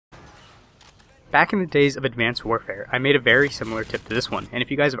Back in the days of Advanced Warfare, I made a very similar tip to this one, and if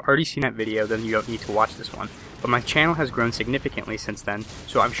you guys have already seen that video, then you don't need to watch this one. But my channel has grown significantly since then,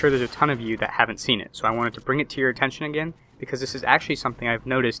 so I'm sure there's a ton of you that haven't seen it, so I wanted to bring it to your attention again, because this is actually something I've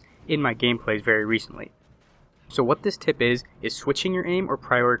noticed in my gameplays very recently. So what this tip is switching your aim or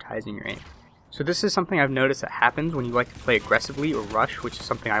prioritizing your aim. So this is something I've noticed that happens when you like to play aggressively or rush, which is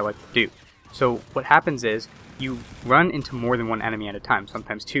something I like to do. So what happens is, you run into more than one enemy at a time,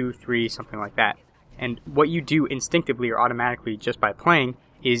 sometimes 2, 3, something like that. And what you do instinctively or automatically just by playing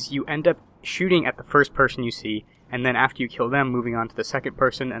is you end up shooting at the first person you see, and then after you kill them, moving on to the second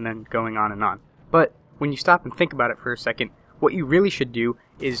person, and then going on and on. But when you stop and think about it for a second, what you really should do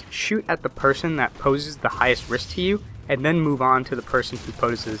is shoot at the person that poses the highest risk to you, and then move on to the person who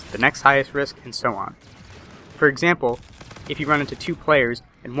poses the next highest risk, and so on. For example, if you run into two players,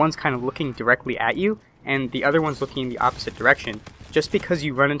 and one's kind of looking directly at you, and the other one's looking in the opposite direction, just because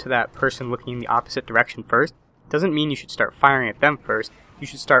you run into that person looking in the opposite direction first, doesn't mean you should start firing at them first. You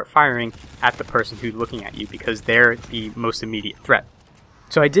should start firing at the person who's looking at you, because they're the most immediate threat.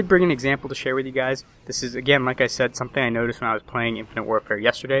 So I did bring an example to share with you guys. This is, again, like I said, something I noticed when I was playing Infinite Warfare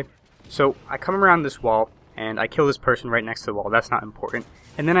yesterday. So I come around this wall, and I kill this person right next to the wall. That's not important.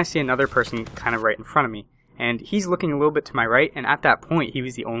 And then I see another person kind of right in front of me. And he's looking a little bit to my right, and at that point he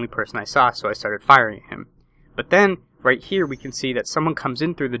was the only person I saw, so I started firing at him. But then, right here, we can see that someone comes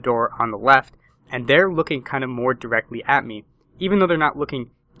in through the door on the left, and they're looking kind of more directly at me. Even though they're not looking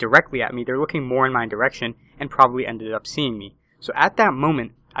directly at me, they're looking more in my direction, and probably ended up seeing me. So at that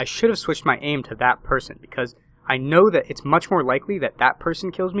moment, I should have switched my aim to that person, because I know that it's much more likely that that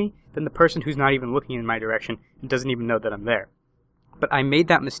person kills me than the person who's not even looking in my direction and doesn't even know that I'm there. But I made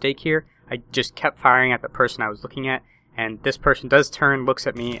that mistake here. I just kept firing at the person I was looking at, and this person does turn, looks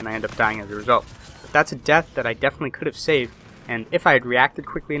at me, and I end up dying as a result. But that's a death that I definitely could have saved, and if I had reacted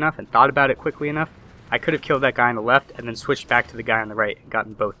quickly enough and thought about it quickly enough, I could have killed that guy on the left and then switched back to the guy on the right and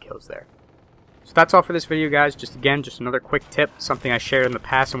gotten both kills there. So that's all for this video, guys. Just another quick tip, something I shared in the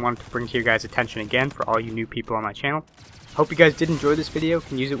past and wanted to bring to your guys' attention again for all you new people on my channel. Hope you guys did enjoy this video,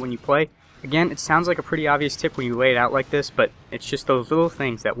 can use it when you play. Again, it sounds like a pretty obvious tip when you lay it out like this, but it's just those little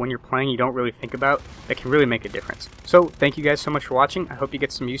things that when you're playing you don't really think about that can really make a difference. So, thank you guys so much for watching. I hope you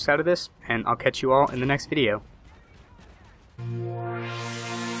get some use out of this, and I'll catch you all in the next video.